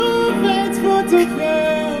to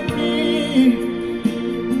fail me.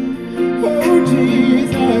 Oh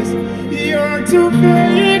Jesus, you're too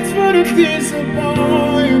faithful to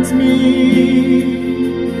disappoint me.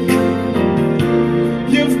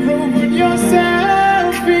 You've proven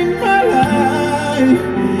yourself in my life,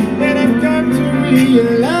 and I've come to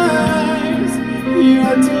realize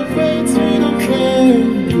you're too faithful to fail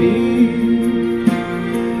me.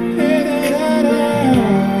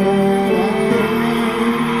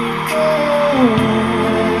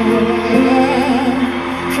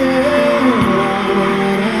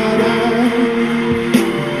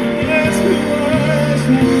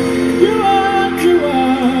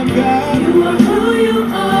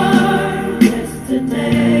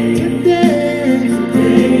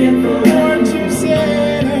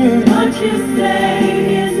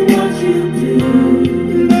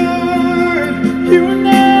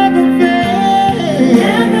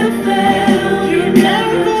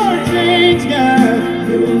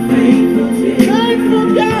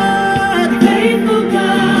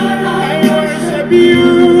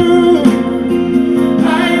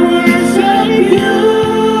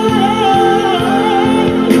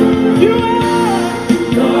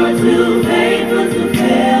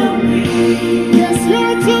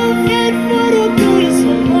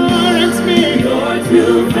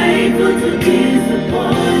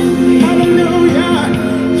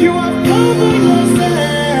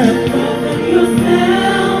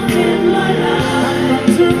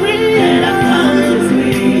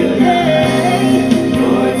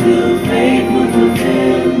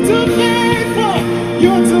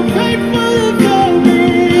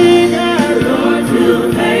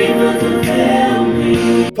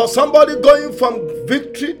 For somebody going from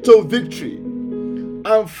victory to victory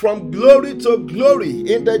and from glory to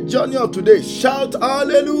glory in the journey of today, shout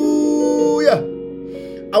hallelujah.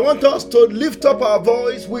 I want us to lift up our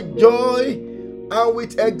voice with joy and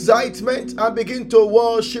with excitement and begin to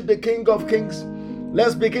worship the King of Kings.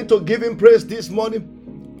 Let's begin to give him praise this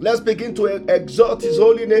morning. Let's begin to exalt his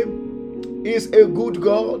holy name. He is a good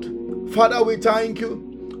God. Father, we thank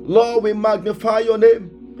you. Lord, we magnify your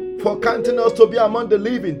name for counting us to be among the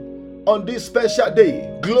living on this special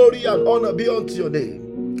day. Glory and honor be unto your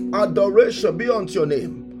name. Adoration be unto your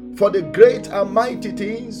name for the great and mighty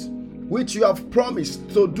things which you have promised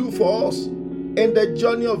to do for us in the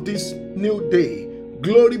journey of this new day.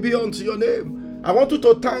 Glory be unto your name. I want you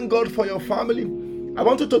to thank God for your family. I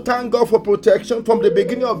want you to thank God for protection from the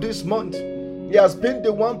beginning of this month. He has been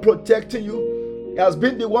the one protecting you. He has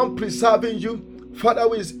been the one preserving you. Father,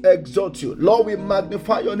 we exalt you. Lord, we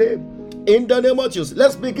magnify your name. In the name of Jesus,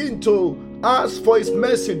 let's begin to ask for his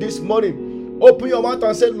mercy this morning. Open your mouth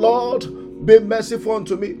and say, Lord, be merciful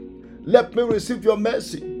unto me. Let me receive your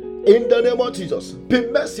mercy. In the name of Jesus, be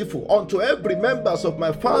merciful unto every members of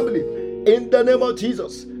my family. In the name of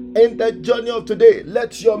Jesus, in the journey of today,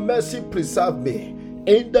 let your mercy preserve me.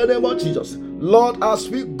 In the name of Jesus, Lord, as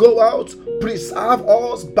we go out, preserve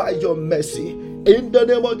us by your mercy. In the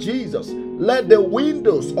name of Jesus, let the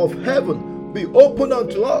windows of heaven be open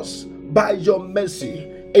unto us by your mercy.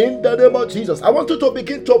 In the name of Jesus, I want you to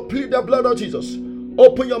begin to plead the blood of Jesus.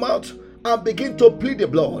 Open your mouth and begin to plead the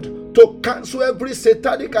blood to cancel every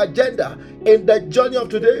satanic agenda in the journey of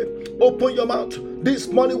today. Open your mouth. This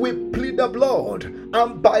morning we plead the blood,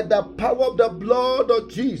 and by the power of the blood of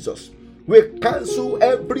Jesus, we cancel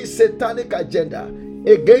every satanic agenda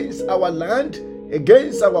against our land,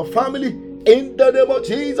 against our family. In the name of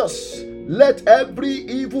Jesus, let every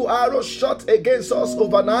evil arrow shot against us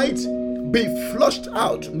overnight be flushed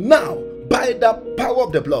out now by the power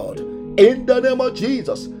of the blood. In the name of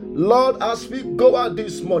Jesus, Lord, as we go out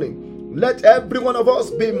this morning, let every one of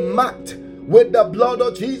us be marked with the blood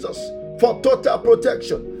of Jesus for total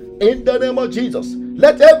protection. In the name of Jesus,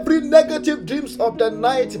 let every negative dreams of the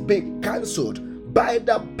night be cancelled by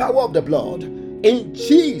the power of the blood. In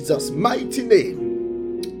Jesus' mighty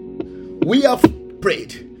name, we have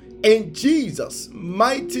prayed. In Jesus'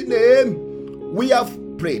 mighty name, we have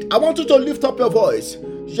prayed. I want you to lift up your voice.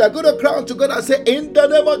 You are going to cry to God and say, in the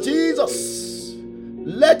name of Jesus,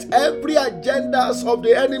 let every agendas of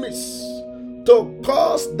the enemies to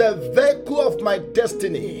cause the vehicle of my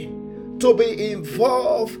destiny to be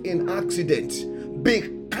involved in accident be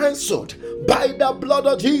cancelled by the blood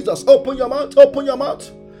of Jesus. Open your mouth, open your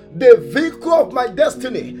mouth. The vehicle of my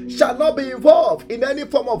destiny shall not be involved in any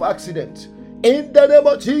form of accident. In the name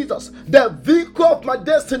of Jesus, the vehicle of my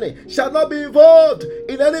destiny shall not be involved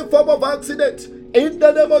in any form of accident. In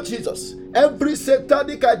the name of Jesus, every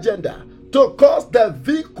satanic agenda to cause the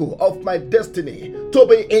vehicle of my destiny to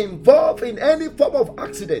be involved in any form of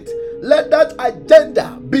accident, let that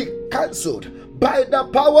agenda be cancelled by the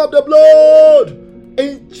power of the blood.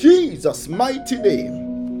 In Jesus' mighty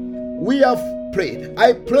name, we have prayed.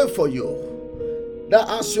 I pray for you that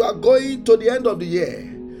as you are going to the end of the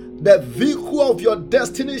year, the vehicle of your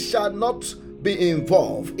destiny shall not be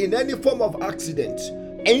involved in any form of accident.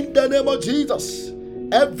 In the name of Jesus,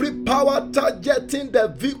 every power targeting the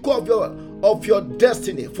vehicle of your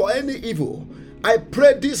destiny for any evil, I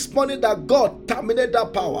pray this morning that God terminate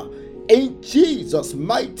that power. In Jesus'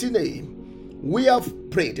 mighty name, we have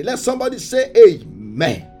prayed. Let somebody say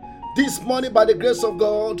amen. This morning, by the grace of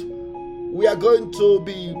God, we are going to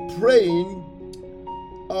be praying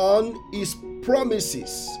on His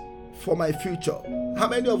promises for my future. How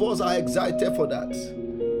many of us are excited for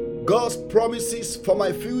that? God's promises for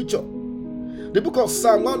my future. The book of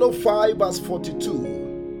Psalm 105 verse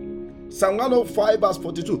 42. Psalm 105 verse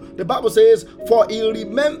 42. The Bible says, for He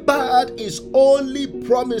remembered His only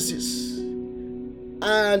promises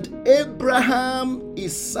and Abraham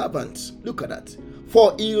His servant. Look at that.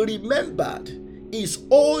 For He remembered His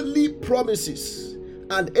only promises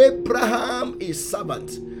and Abraham His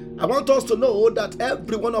servant. I want us to know that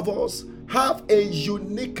every one of us have a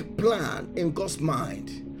unique plan in God's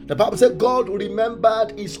mind. The Bible says God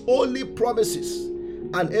remembered His only promises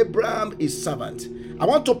and Abraham His servant. I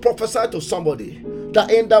want to prophesy to somebody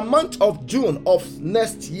that in the month of June of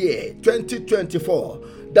next year, 2024,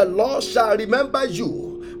 the Lord shall remember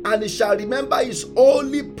you and He shall remember His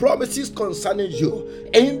only promises concerning you.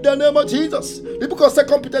 In the name of Jesus. The book of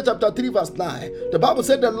 2 Peter chapter 3 verse 9, the Bible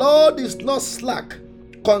said the Lord is not slack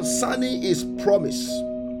concerning His promise,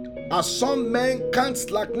 as some men count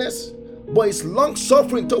slackness, but is long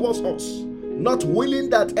suffering towards us, not willing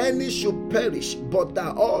that any should perish, but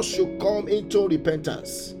that all should come into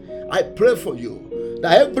repentance. I pray for you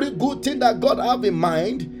that every good thing that God have in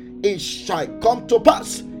mind, it shall come to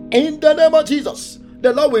pass. In the name of Jesus,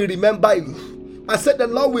 the Lord will remember you. I said the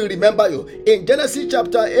Lord will remember you. In Genesis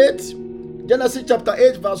chapter 8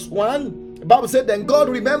 verse 1, the Bible said, then God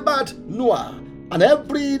remembered Noah and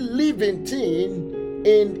every living thing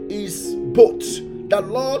in his boat. The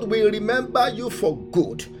Lord will remember you for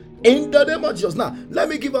good. In the name of Jesus. Now, let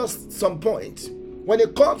me give us some points. When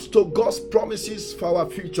it comes to God's promises for our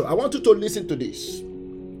future, I want you to listen to this.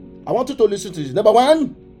 Number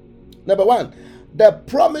one, the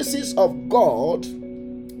promises of God,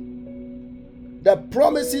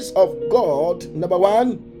 number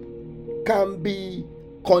one, can be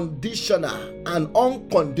conditional and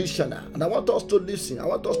unconditional. And I want us to listen. I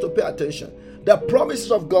want us to pay attention. The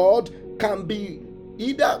promises of God can be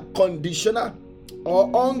either conditional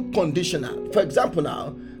or unconditional. For example,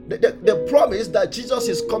 now, the promise that Jesus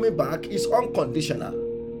is coming back is unconditional.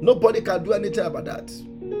 Nobody can do anything about that.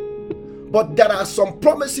 But there are some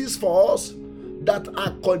promises for us that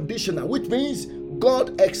are conditional, which means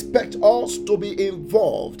God expects us to be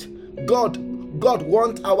involved. God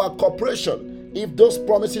wants our cooperation if those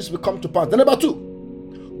promises will come to pass. Then number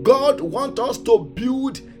two, God wants us to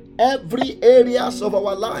build every areas of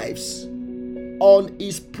our lives on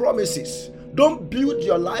His promises. Don't build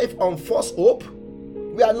your life on false hope.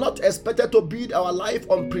 We are not expected to build our life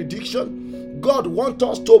on prediction. God wants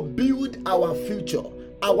us to build our future,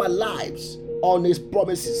 our lives on His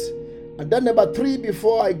promises. And then number three,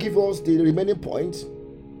 before I give us the remaining points,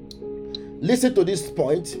 listen to this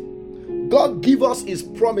point. God gives us His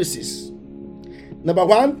promises. Number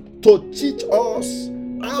one, to teach us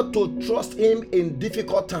how to trust Him in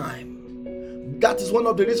difficult times. That is one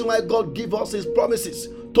of the reasons why God gives us His promises,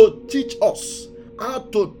 to teach us how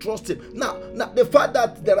to trust Him. Now, the fact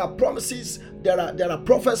that there are promises, there are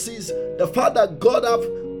prophecies, the fact that God have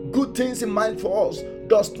good things in mind for us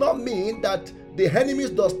does not mean that the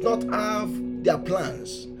enemies does not have their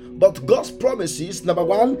plans. But God's promises, number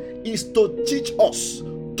one, is to teach us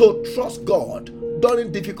to trust God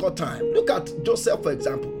during difficult time. Look at Joseph, for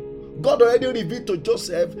example. God already revealed to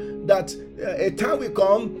Joseph that a time will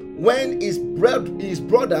come when his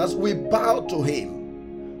brothers will bow to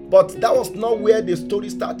him. But that was not where the story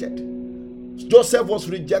started. Joseph was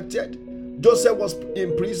rejected. Joseph was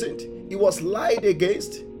imprisoned. He was lied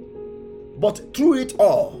against. But through it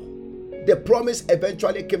all, the promise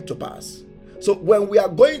eventually came to pass. So when we are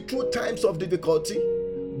going through times of difficulty,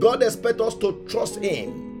 God expects us to trust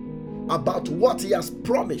Him about what He has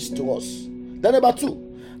promised to us. Then number two,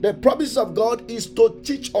 the promise of God is to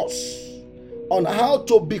teach us on how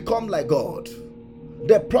to become like God.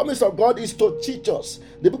 The promise of God is to teach us.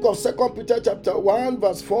 The book of 2 Peter chapter 1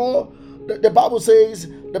 verse 4, the Bible says,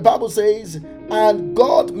 and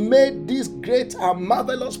God made these great and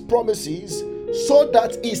marvelous promises so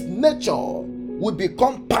that His nature would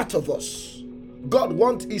become part of us. God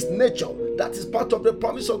wants His nature. That is part of the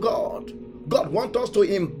promise of God. God wants us to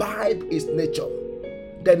imbibe His nature,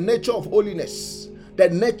 the nature of holiness, the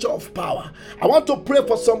nature of power. I want to pray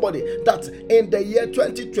for somebody that in the year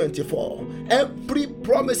 2024, every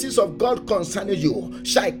promises of God concerning you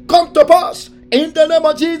shall come to pass in the name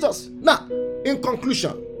of Jesus. Now, in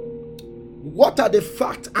conclusion, what are the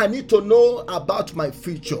facts I need to know about my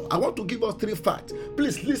future? I want to give us 3 facts.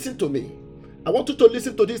 Please listen to me. I want you to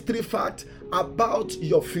listen to these 3 facts about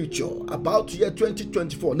your future, about year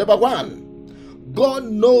 2024. Number 1, God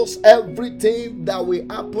knows everything that will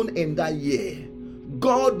happen in that year.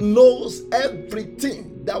 God knows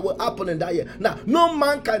everything that will happen in that year. Now, no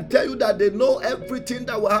man can tell you that they know everything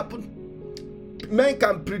that will happen. Men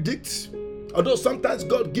can predict, although sometimes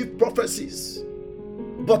God gives prophecies.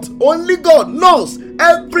 But only God knows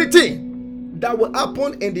everything that will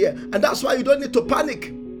happen in the year. And that's why you don't need to panic.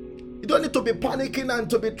 You don't need to be panicking and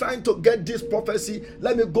to be trying to get this prophecy.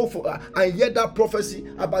 Let me go for and hear that prophecy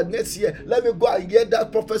about next year. Let me go and hear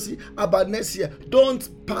that prophecy about next year. Don't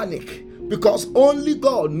panic, because only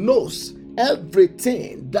God knows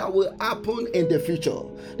everything that will happen in the future.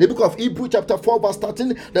 The book of Hebrews chapter 4 verse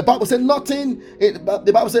 13, the Bible said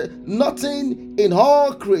nothing in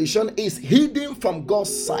all creation is hidden from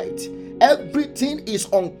God's sight. Everything is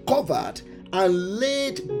uncovered and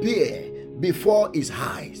laid bare before His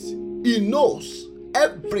eyes. He knows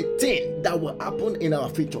everything that will happen in our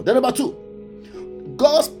future. Then number 2,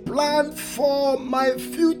 God's plan for my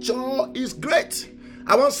future is great.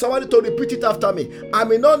 I want somebody to repeat it after me. I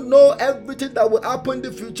may not know everything that will happen in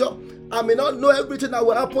the future. I may not know everything that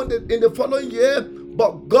will happen in the following year,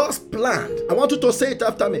 but God's plan, I want you to say it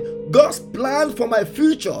after me. God's plan for my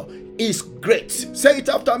future is great. Say it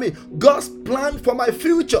after me. God's plan for my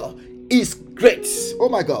future is great. Oh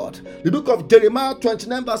my God. The book of Jeremiah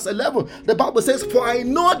 29 verse 11, the Bible says, for I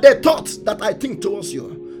know the thoughts that I think towards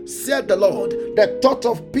you, said the Lord, the thought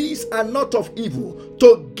of peace and not of evil,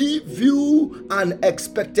 to give you an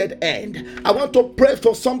expected end. I want to pray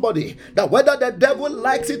for somebody that whether the devil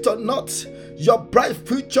likes it or not, your bright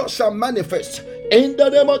future shall manifest in the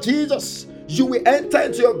name of Jesus. You will enter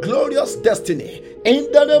into your glorious destiny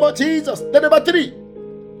in the name of Jesus. Then number 3,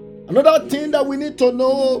 another thing that we need to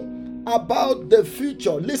know about the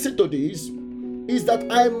future, listen to this, is that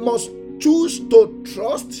I must choose to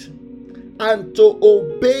trust and to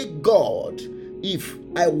obey God if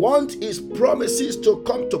I want His promises to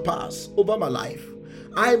come to pass over my life.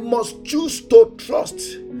 I must choose to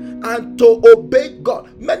trust and to obey God.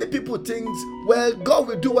 Many people think, well, God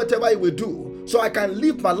will do whatever He will do, so I can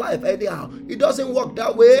live my life anyhow. It doesn't work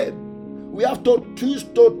that way. We have to choose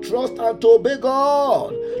to trust and to obey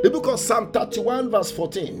God. The book of Psalm 31 verse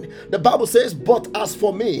 14, the Bible says, but as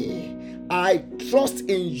for me, I trust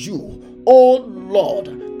in you, O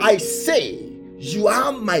Lord. I say, you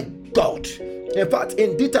are my God. In fact,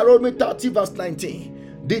 in Deuteronomy 30 verse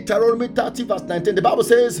 19, the Bible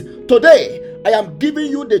says, today I am giving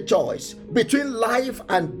you the choice between life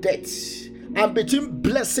and death, and between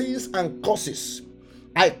blessings and curses.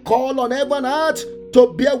 I call on heaven and earth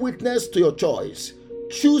to bear witness to your choice.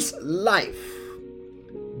 Choose life,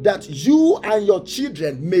 that you and your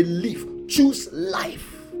children may live. Choose life.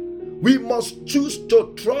 We must choose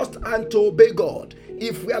to trust and to obey God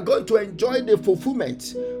if we are going to enjoy the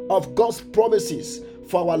fulfillment of God's promises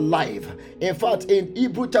for our life. In fact, in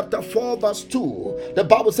Hebrews chapter 4 verse 2, the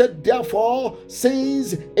Bible said, therefore,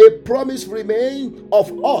 since a promise remains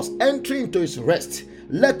of us entering into His rest,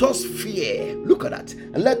 let us fear. Look at that.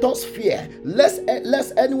 Let us fear, lest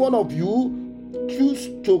any one of you choose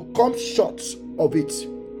to come short of it.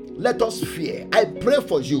 Let us fear. I pray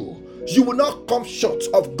for you. You will not come short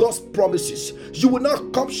of God's promises. You will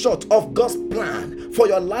not come short of God's plan for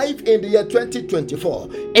your life in the year 2024.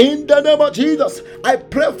 In the name of Jesus, I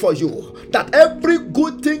pray for you that every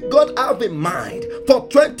good thing God has in mind for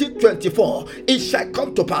 2024, it shall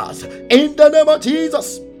come to pass. In the name of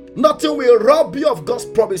Jesus, nothing will rob you of God's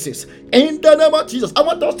promises. In the name of Jesus, I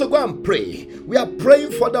want us to go and pray. We are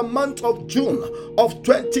praying for the month of June of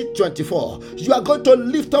 2024. You are going to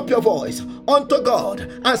lift up your voice unto God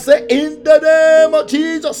and say, in the name of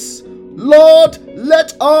Jesus, Lord,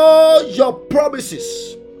 let all your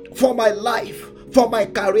promises for my life, for my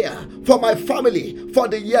career, for my family, for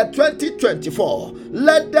the year 2024,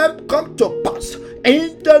 let them come to pass.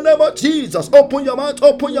 In the name of Jesus, open your mouth,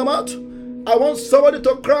 open your mouth. I want somebody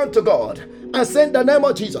to cry to God and say, in the name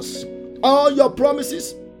of Jesus, all your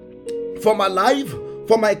promises for my life,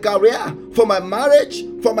 for my career, for my marriage,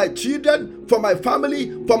 for my children, for my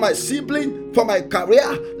family, for my sibling, for my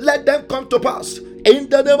career, let them come to pass. In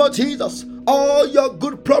the name of Jesus, all your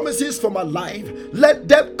good promises for my life, let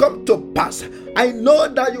them come to pass. I know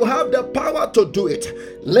that you have the power to do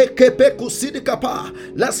it. Let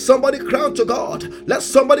somebody crown to God. Let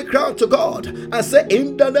somebody crown to God and say,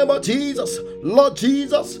 in the name of Jesus, Lord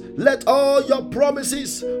Jesus, let all your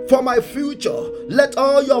promises for my future, let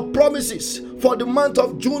all your promises for the month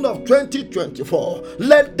of June of 2024,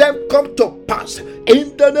 let them come to pass.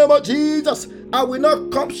 In the name of Jesus, I will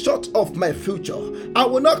not come short of my future. I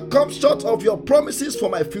will not come short of your promises for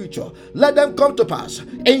my future. Let them come to pass.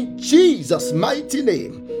 In Jesus' mighty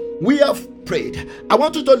name, we have prayed. I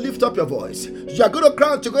want you to lift up your voice. You are going to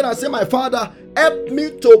cry to God and say, my Father, help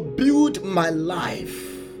me to build my life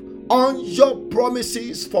on your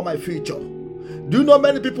promises for my future. Do you know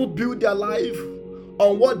many people build their life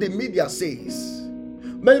on what the media says?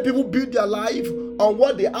 Many people build their life on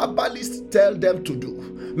what the herbalists tell them to do.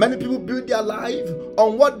 Many people build their life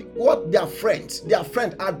on what their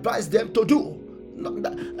friend advise them to do. No,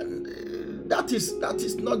 that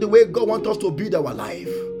is not the way God wants us to build our life.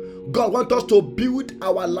 God wants us to build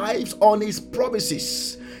our lives on His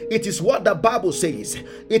promises. It is what the Bible says.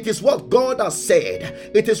 It is what God has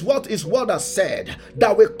said. It is what His word has said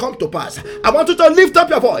that will come to pass. I want you to lift up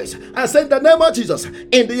your voice and say, in the name of Jesus,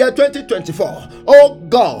 in the year 2024, oh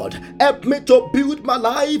God, help me to build my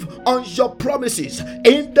life on your promises.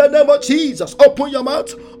 In the name of Jesus, open your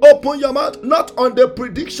mouth, not on the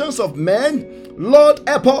predictions of men. Lord,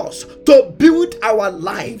 help us to build our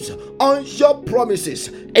lives on your promises.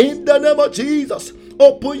 In the name of Jesus,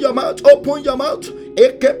 open your mouth.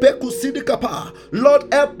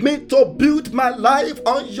 Lord, help me to build my life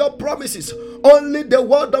on your promises. Only the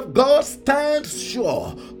word of God stands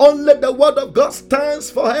sure. Only the word of God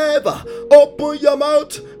stands forever. Open your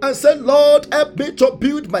mouth and say, Lord, help me to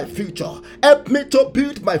build my future. Help me to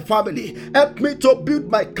build my family. Help me to build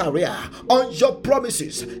my career on your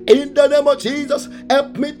promises. In the name of Jesus,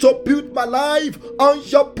 help me to build my life on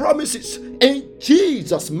your promises. In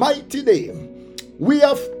Jesus' mighty name, we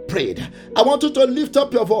have prayed. I want you to lift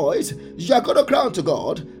up your voice. You are going to cry unto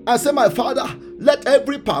God and say, my Father, let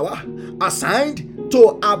every power assigned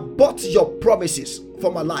to abort your promises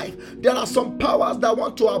for my life. There are some powers that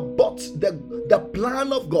want to abort the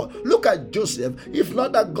plan of God. Look at Joseph. If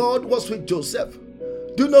not that God was with Joseph.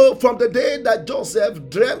 Do you know, from the day that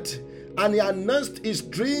Joseph dreamt and he announced his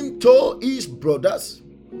dream to his brothers,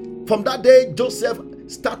 from that day Joseph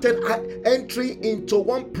started entering into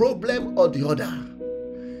one problem or the other.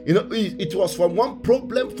 You know, it was from one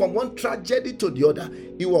problem, from one tragedy to the other.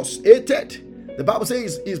 He was hated. The Bible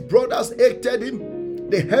says his brothers hated him.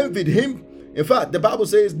 They envied him. In fact, the Bible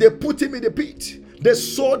says they put him in the pit. They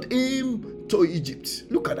sold him to Egypt.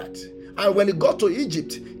 Look at that. And when he got to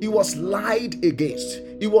Egypt, he was lied against.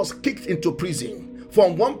 He was kicked into prison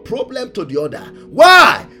from one problem to the other.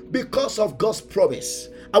 Why? Because of God's promise.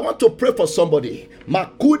 I want to pray for somebody.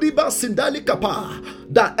 Makudiba Sindali Kapa,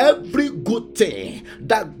 that every good thing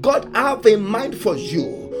that God have in mind for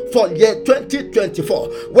you for year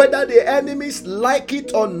 2024, whether the enemies like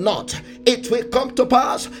it or not, it will come to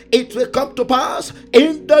pass. It will come to pass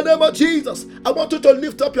in the name of Jesus. I want you to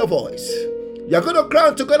lift up your voice. You're going to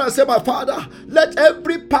cry to God and say, my Father, let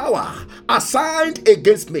every power assigned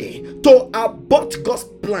against me to abort God's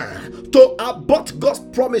plan, to abort God's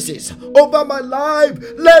promises over my life,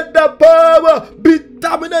 let the power be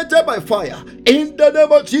terminated by fire. In the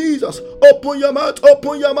name of Jesus, open your mouth,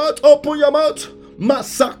 open your mouth, open your mouth.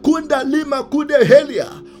 Masakunda lima kude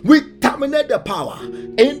helia. We terminate the power.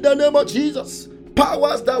 In the name of Jesus,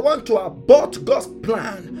 powers that want to abort God's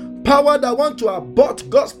plan, power that want to abort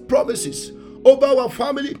God's promises over our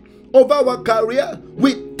family, over our career,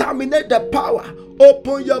 we terminate the power.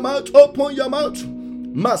 Open your mouth, open your mouth.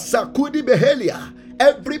 Masakudi behelia.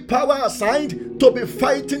 Every power assigned to be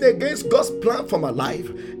fighting against God's plan for my life,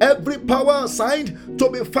 every power assigned to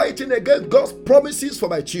be fighting against God's promises for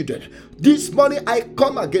my children, this morning I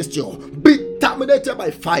come against you. Be terminated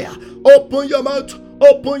by fire. Open your mouth,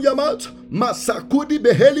 open your mouth. Masakudi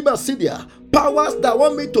beheli masidia. Powers that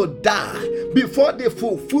want me to die before the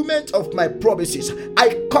fulfillment of my promises,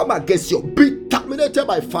 I come against you. Be terminated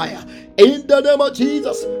by fire. In the name of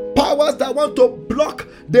Jesus, powers that want to block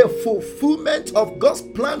the fulfillment of God's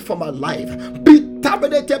plan for my life, be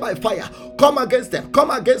terminated by fire. Come against them,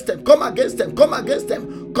 come against them, come against them, come against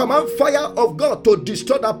them. Command fire of God to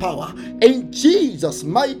destroy that power. In Jesus'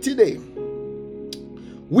 mighty name,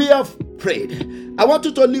 we have prayed. I want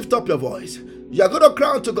you to lift up your voice. You are going to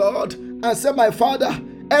cry to God and say, my Father,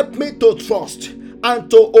 help me to trust and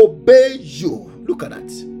to obey you. Look at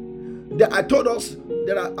that. I told us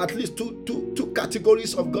there are at least two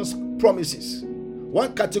categories of God's promises.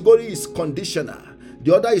 One category is conditional,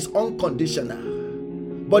 the other is unconditional.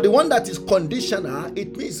 But the one that is conditional,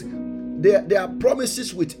 it means there are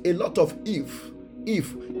promises with a lot of if.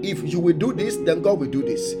 If you will do this, then God will do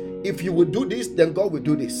this. If you will do this, then God will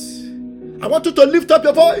do this. I want you to lift up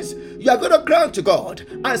your voice. You are going to cry to God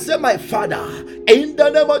and say, my Father, in the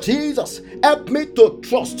name of Jesus, help me to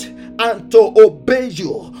trust and to obey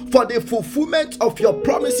you for the fulfillment of your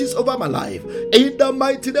promises over my life. In the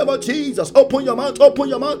mighty name of Jesus, open your mouth, open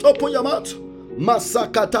your mouth, open your mouth.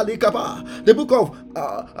 The book of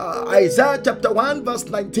Isaiah chapter 1 verse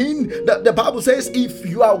 19, the Bible says, if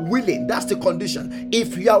you are willing, that's the condition.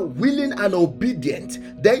 If you are willing and obedient,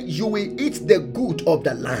 then you will eat the good of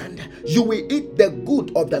the land. You will eat the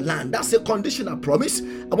good of the land. That's a conditional promise.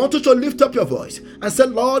 I want you to lift up your voice and say,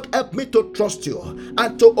 Lord, help me to trust you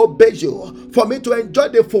and to obey you for me to enjoy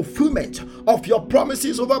the fulfillment of your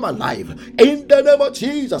promises over my life. In the name of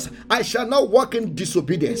Jesus, I shall not walk in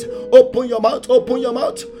disobedience. Open your mouth, open your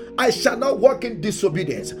mouth. I shall not walk in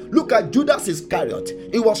disobedience. Look at Judas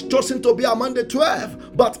Iscariot. He was chosen to be among the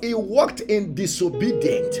 12, but he walked in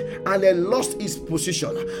disobedience and he lost his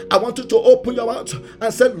position. I want you to open your mouth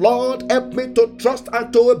and say, Lord, help me to trust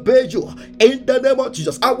and to obey you. In the name of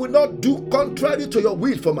Jesus, I will not do contrary to your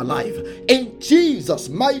will for my life. In Jesus'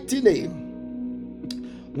 mighty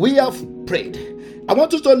name, we have prayed. I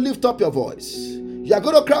want you to lift up your voice. You are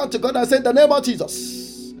going to cry to God and say, in the name of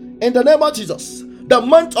Jesus, in the name of Jesus, the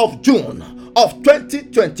month of June of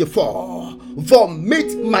 2024,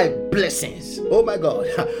 vomit my blessings. Oh my God,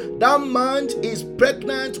 that month is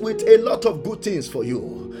pregnant with a lot of good things for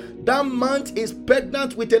you. That month is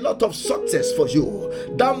pregnant with a lot of success for you.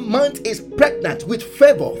 That month is pregnant with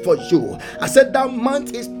favor for you. I said that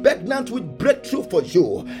month is pregnant with breakthrough for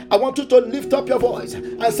you. I want you to lift up your voice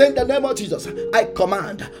and say, in the name of Jesus, I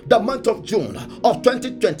command the month of June of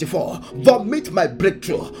 2024, vomit my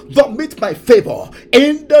breakthrough, vomit my favor.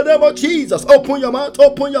 In the name of Jesus, open your mouth,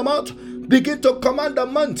 open your mouth. Begin to command the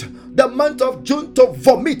month of June to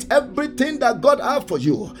vomit everything that God has for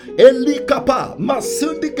you. Elikapa,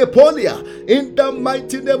 Masundi Kepolia, in the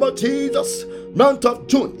mighty name of Jesus. Month of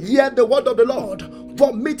June, hear the word of the Lord.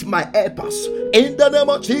 Vomit my helpers in the name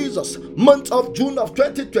of Jesus. Month of June of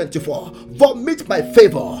 2024, vomit my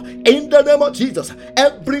favor in the name of Jesus.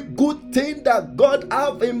 Every good thing that God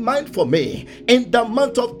have in mind for me in the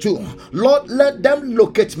month of June, Lord, let them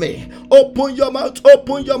locate me. Open your mouth,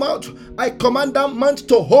 open your mouth. I command that month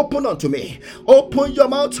to open unto me. Open your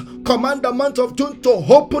mouth. Command the month of June to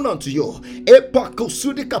open unto you.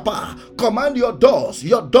 Command your doors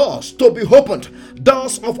to be opened.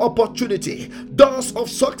 Doors of opportunity, doors of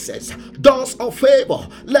success, doors of favor.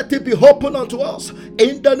 Let it be open unto us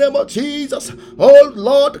in the name of Jesus. Oh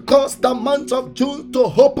Lord, cause the month of June to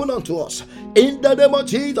open unto us. In the name of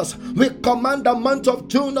Jesus, we command the month of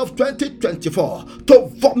June of 2024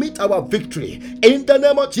 to vomit our victory. In the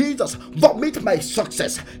name of Jesus, vomit my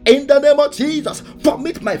success. In the name of Jesus,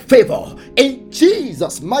 vomit my favor. In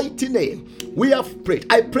Jesus' mighty name, we have prayed.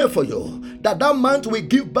 I pray for you that month will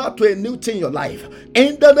give birth to a new thing in your life.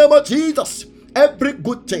 In the name of Jesus, every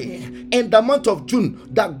good thing in the month of June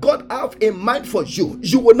that God have in mind for you,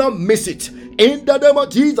 you will not miss it. In the name of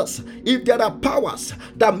Jesus, if there are powers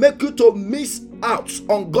that make you to miss out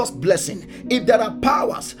on God's blessing, if there are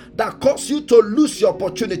powers that cause you to lose your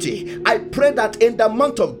opportunity, I pray that in the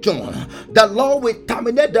month of June, the Lord will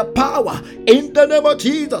terminate the power in the name of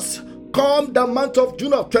Jesus. Come the month of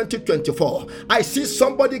June of 2024, I see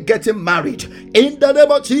somebody getting married. In the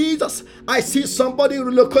name of Jesus, I see somebody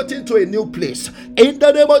relocating to a new place. In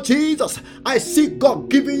the name of Jesus, I see God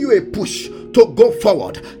giving you a push to go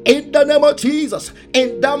forward. In the name of Jesus,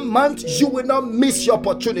 in that month, you will not miss your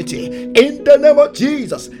opportunity. In the name of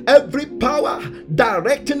Jesus, every power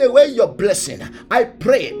directing away your blessing, I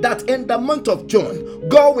pray that in the month of June,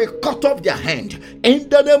 God will cut off their hand. In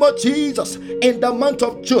the name of Jesus, in the month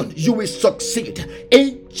of June, you will succeed.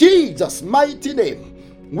 In Jesus' mighty name,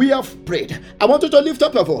 we have prayed. I want you to lift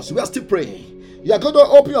up your voice. We are still praying. You are going to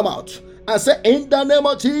open your mouth and say, in the name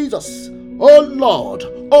of Jesus, oh Lord,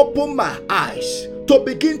 open my eyes to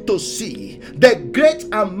begin to see the great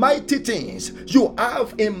and mighty things you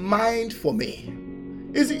have in mind for me.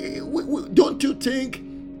 Don't you think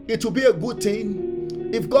it will be a good thing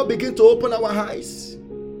if God begin to open our eyes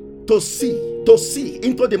to see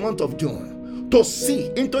into the month of June, to see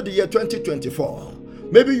into the year 2024?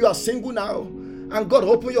 Maybe you are single now and God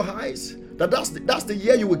open your eyes that's the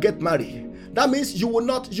year you will get married. That means you will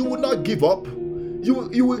not give up.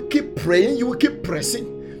 You will keep praying, you will keep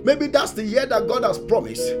pressing. Maybe that's the year that God has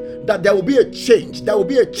promised that there will be a change. There will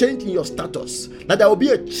be a change in your status. That there will be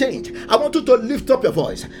a change. I want you to lift up your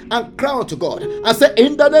voice and cry unto God and say,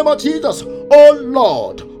 in the name of Jesus, oh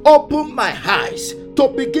Lord, open my eyes to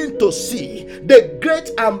begin to see the great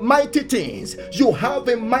and mighty things you have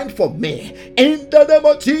in mind for me. In the name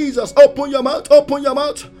of Jesus, open your mouth, open your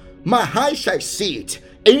mouth. My eyes shall see it.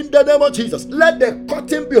 In the name of Jesus, let the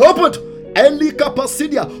curtain be opened. Elika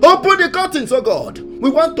Pasidia, open the curtains, oh God. We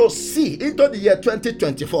want to see into the year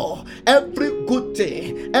 2024 every good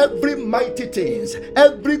thing, every mighty things,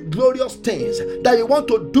 every glorious things that you want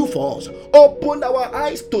to do for us. Open our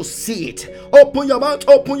eyes to see it. Open your mouth,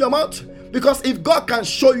 open your mouth. Because if God can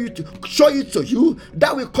show it to you,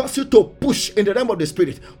 that will cause you to push in the realm of the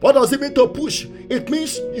spirit. What does it mean to push? It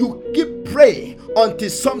means you keep praying until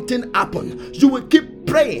something happens. You will keep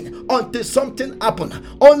praying until something happens.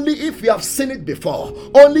 Only if you have seen it before.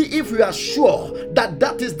 Only if you are sure that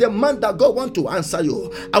that is the man that God wants to answer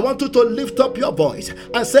you. I want you to lift up your voice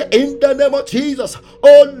and say, in the name of Jesus,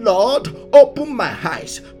 oh Lord, open my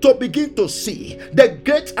eyes to begin to see the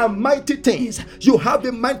great and mighty things you have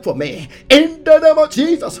in mind for me. In the name of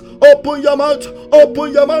Jesus, open your mouth,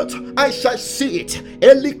 open your mouth. I shall see it.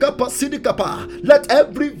 Let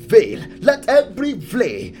every veil, let every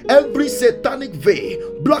veil, every satanic veil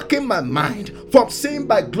blocking my mind from seeing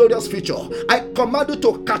my glorious future, I command you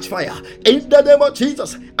to catch fire. In the name of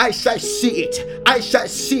Jesus, I shall see it. I shall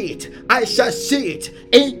see it. I shall see it.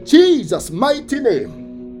 In Jesus' mighty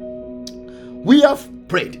name, we have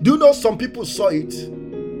prayed. Do you know some people saw it?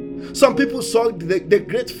 Some people saw the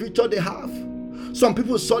great future they have. Some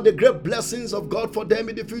people saw the great blessings of God for them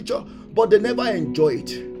in the future, but they never enjoy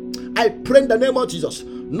it. I pray in the name of Jesus,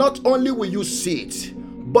 not only will you see it,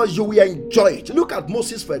 but you will enjoy it. Look at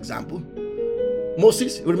Moses, for example.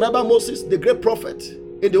 Moses, remember Moses, the great prophet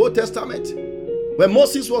in the Old Testament? When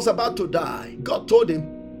Moses was about to die, God told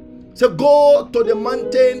him, say, go to the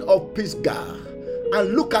mountain of Pisgah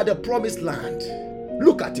and look at the promised land.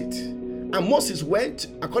 Look at it. And Moses went,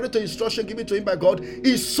 according to instruction given to him by God.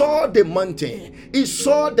 He saw the mountain. He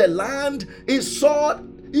saw the land. He saw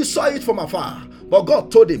it from afar. But God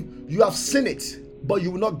told him, you have seen it, but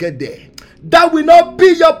you will not get there. That will not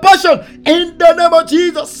be your portion in the name of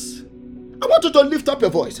Jesus. I want you to lift up your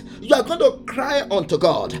voice. You are going to cry unto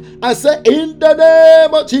God and say, in the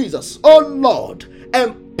name of Jesus, oh Lord,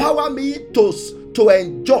 empower me to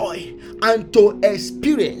enjoy and to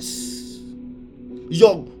experience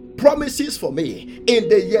your promises for me in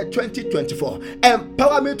the year 2024.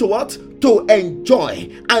 Empower me to what? To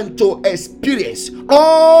enjoy and to experience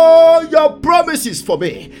all your promises for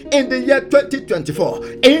me in the year 2024.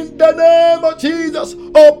 In the name of Jesus,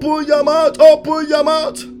 open your mouth, open your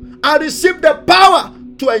mouth. I receive the power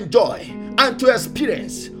to enjoy and to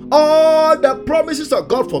experience all the promises of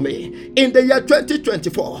God for me in the year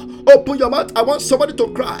 2024. Open your mouth. I want somebody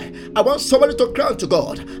to cry. I want somebody to cry unto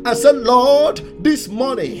God and say, Lord, this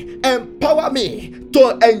morning, empower me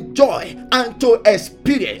to enjoy and to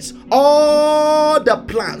experience all the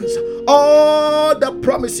plans, all the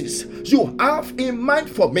promises you have in mind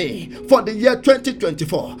for me for the year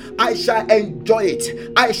 2024. I shall enjoy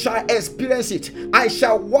it. I shall experience it. I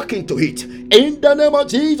shall walk into it. In the name of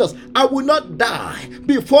Jesus, I will not die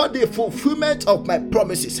before the fulfillment of my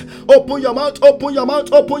promises. Open your mouth, open your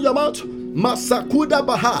mouth, open your mouth. Masakuda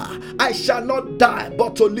Baha, I shall not die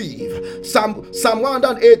but to live. Psalm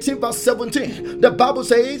 118 verse 17. The Bible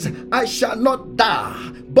says, I shall not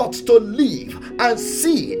die but to live and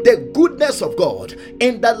see the goodness of God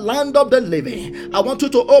in the land of the living. I want you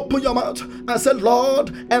to open your mouth and say,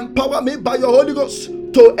 Lord, empower me by your Holy Ghost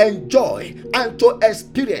to enjoy and to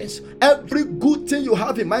experience every good thing you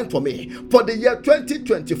have in mind for me for the year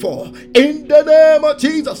 2024. In the name of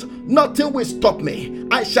Jesus, nothing will stop me.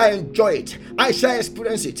 I shall enjoy it. I shall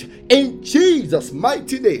experience it. In Jesus'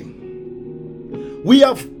 mighty name, we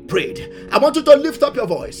have prayed. I want you to lift up your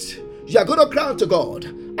voice. You are going to cry to God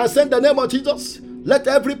and say, in the name of Jesus, let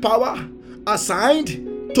every power assigned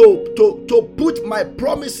to put my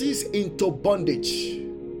promises into bondage.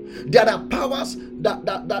 There are powers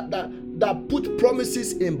that put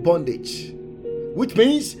promises in bondage, which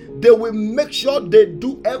means they will make sure they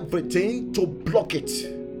do everything to block it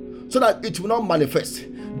so that it will not manifest.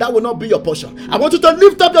 That will not be your portion. I want you to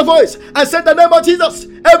lift up your voice and say, in the name of Jesus,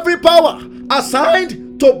 every power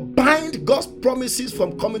assigned to bind God's promises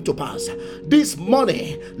from coming to pass this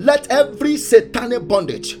morning, let every satanic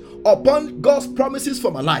bondage upon God's promises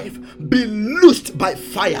for my life be loosed by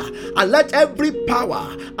fire, and let every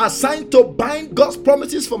power assigned to bind God's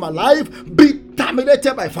promises for my life be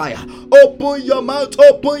terminated by fire. Open your mouth,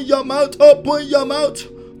 open your mouth, open your mouth.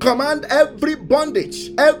 command every bondage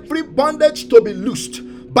to be loosed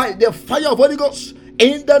by the fire of Holy Ghost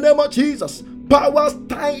in the name of Jesus. Powers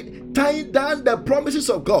tying down the promises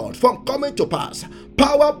of God from coming to pass.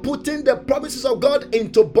 Power putting the promises of God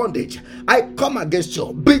into bondage. I come against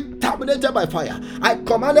you. Be terminated by fire. I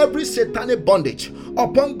command every satanic bondage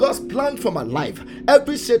upon God's plan for my life,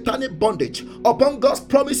 every satanic bondage upon God's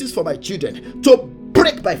promises for my children, to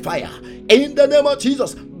break by fire in the name of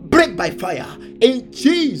Jesus. Break by fire in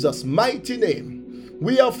Jesus' mighty name.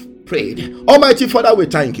 We have prayed. Almighty Father, we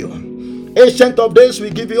thank you. Ancient of days, we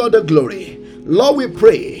give you all the glory. Lord, we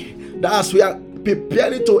pray that as we are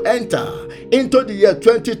preparing to enter into the year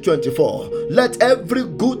 2024, let every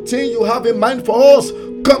good thing you have in mind for us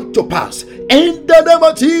come to pass in the name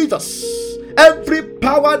of Jesus. Every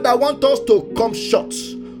power that wants us to come short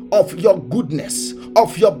of your goodness,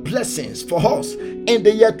 of your blessings for us in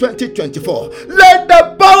the year 2024, let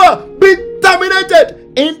the power be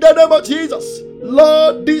terminated in the name of Jesus.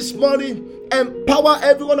 Lord, this morning, empower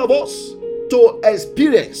every one of us to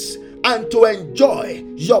experience and to enjoy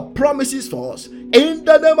your promises for us in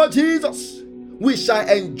the name of Jesus. We shall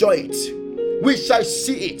enjoy it, we shall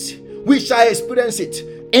see it, we shall experience it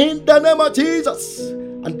in the name of Jesus.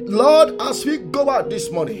 And Lord, as we go out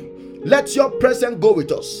this morning, let your presence go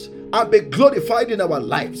with us and be glorified in our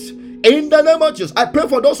lives in the name of Jesus. I pray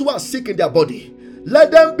for those who are sick in their body, let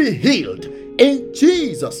them be healed in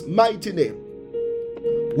Jesus' mighty name.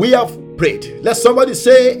 We have prayed. Let somebody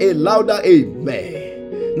say a louder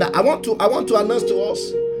amen. Now I want to announce to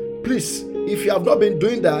us, please, if you have not been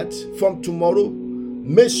doing that, from tomorrow,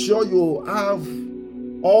 make sure you have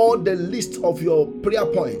all the list of your prayer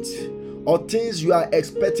points or things you are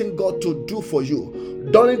expecting God to do for you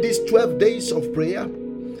during these 12 days of prayer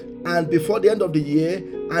and before the end of the year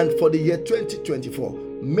and for the year 2024.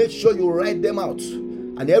 Make sure you write them out,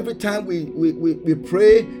 and every time we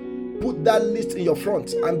pray, put that list in your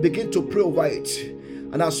front and begin to pray over it.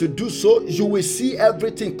 And as you do so, you will see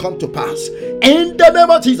everything come to pass in the name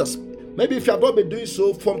of Jesus. Maybe if you have not been doing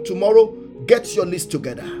so, from tomorrow, get your list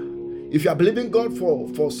together. If you are believing God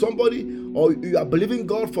for somebody, or you are believing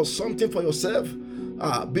God for something for yourself,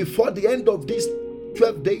 before the end of these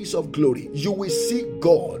 12 days of glory, you will see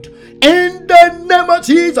God in the name of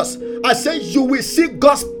Jesus. I say you will see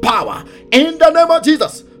God's power in the name of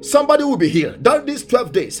Jesus. Somebody will be healed during these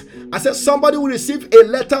 12 days. I said somebody will receive a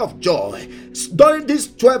letter of joy during these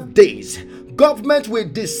 12 days. Government will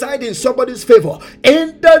decide in somebody's favor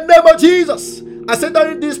in the name of Jesus. I said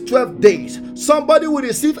during these 12 days, somebody will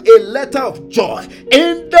receive a letter of joy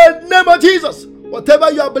in the name of Jesus.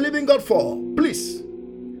 Whatever you are believing God for, please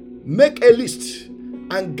make a list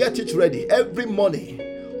and get it ready. Every morning,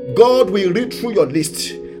 God will read through your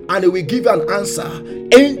list and He will give you an answer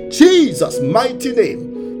in Jesus' mighty name.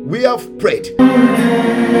 We have prayed.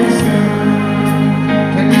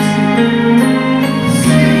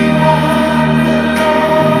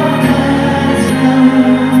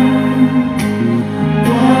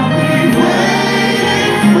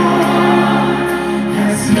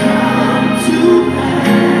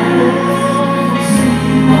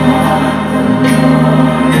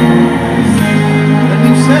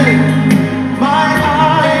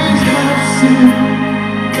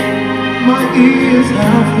 Ears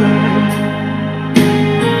have heard,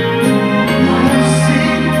 I've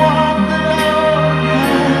seen what the Lord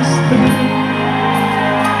has done.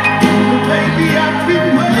 Baby, I've been